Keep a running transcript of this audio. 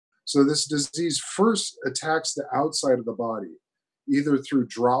So this disease first attacks the outside of the body, either through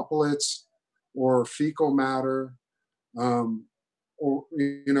droplets or fecal matter, or,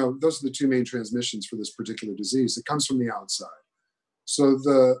 those are the two main transmissions for this particular disease. It comes from the outside. So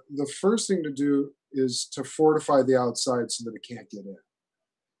the first thing to do is to fortify the outside so that it can't get in.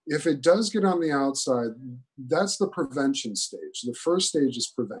 If it does get on the outside, that's the prevention stage. The first stage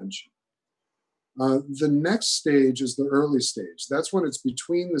is prevention. The next stage is the early stage. That's when it's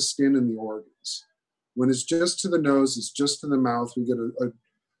between the skin and the organs. When it's just to the nose, it's just to the mouth, we get a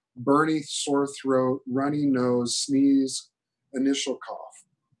burny, sore throat, runny nose, sneeze, initial cough.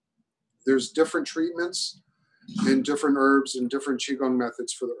 There's different treatments and different herbs and different Qi Gong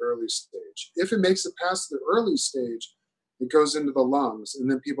methods for the early stage. If it makes it past the early stage, it goes into the lungs, and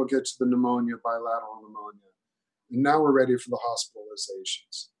then people get to the pneumonia, bilateral pneumonia. And now we're ready for the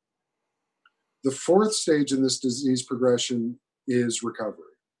hospitalizations. The fourth stage in this disease progression is recovery.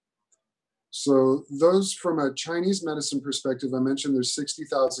 So those from a Chinese medicine perspective, I mentioned there's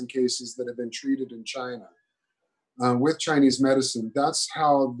 60,000 cases that have been treated in China with Chinese medicine. That's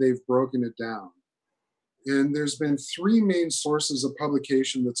how they've broken it down. And there's been three main sources of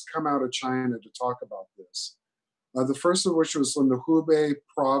publication that's come out of China to talk about this. The first of which was from the Hubei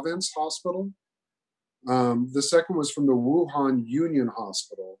Province Hospital. The second was from the Wuhan Union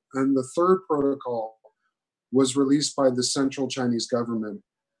Hospital. And the third protocol was released by the Central Chinese government,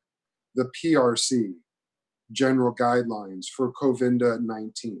 the PRC, General Guidelines for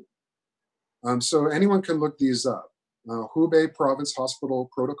COVID-19. So anyone can look these up. Hubei Province Hospital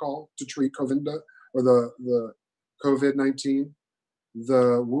Protocol to treat COVID, or the COVID-19,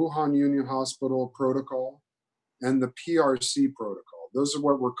 the Wuhan Union Hospital Protocol, and the PRC Protocol. Those are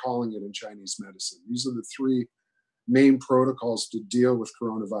what we're calling it in Chinese medicine. These are the three main protocols to deal with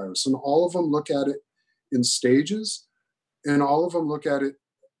coronavirus. And all of them look at it in stages, and all of them look at it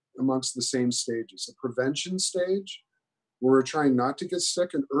amongst the same stages. A prevention stage, where we're trying not to get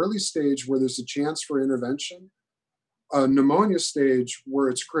sick, an early stage where there's a chance for intervention, a pneumonia stage where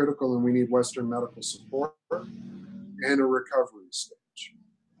it's critical and we need Western medical support, and a recovery stage.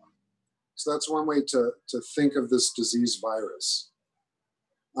 So that's one way to think of this disease virus.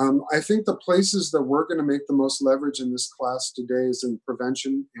 I think the places that we're going to make the most leverage in this class today is in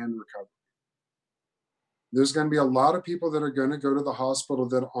prevention and recovery. There's going to be a lot of people that are going to go to the hospital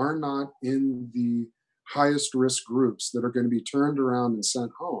that are not in the highest risk groups, that are going to be turned around and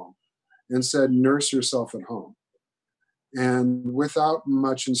sent home and said, nurse yourself at home. And without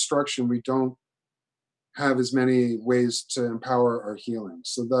much instruction, we don't have as many ways to empower our healing.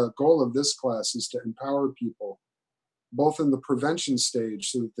 So the goal of this class is to empower people both in the prevention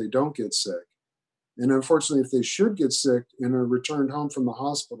stage so that they don't get sick. And unfortunately, if they should get sick and are returned home from the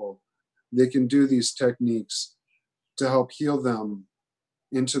hospital, they can do these techniques to help heal them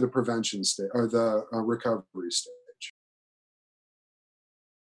into the prevention stage or the recovery stage.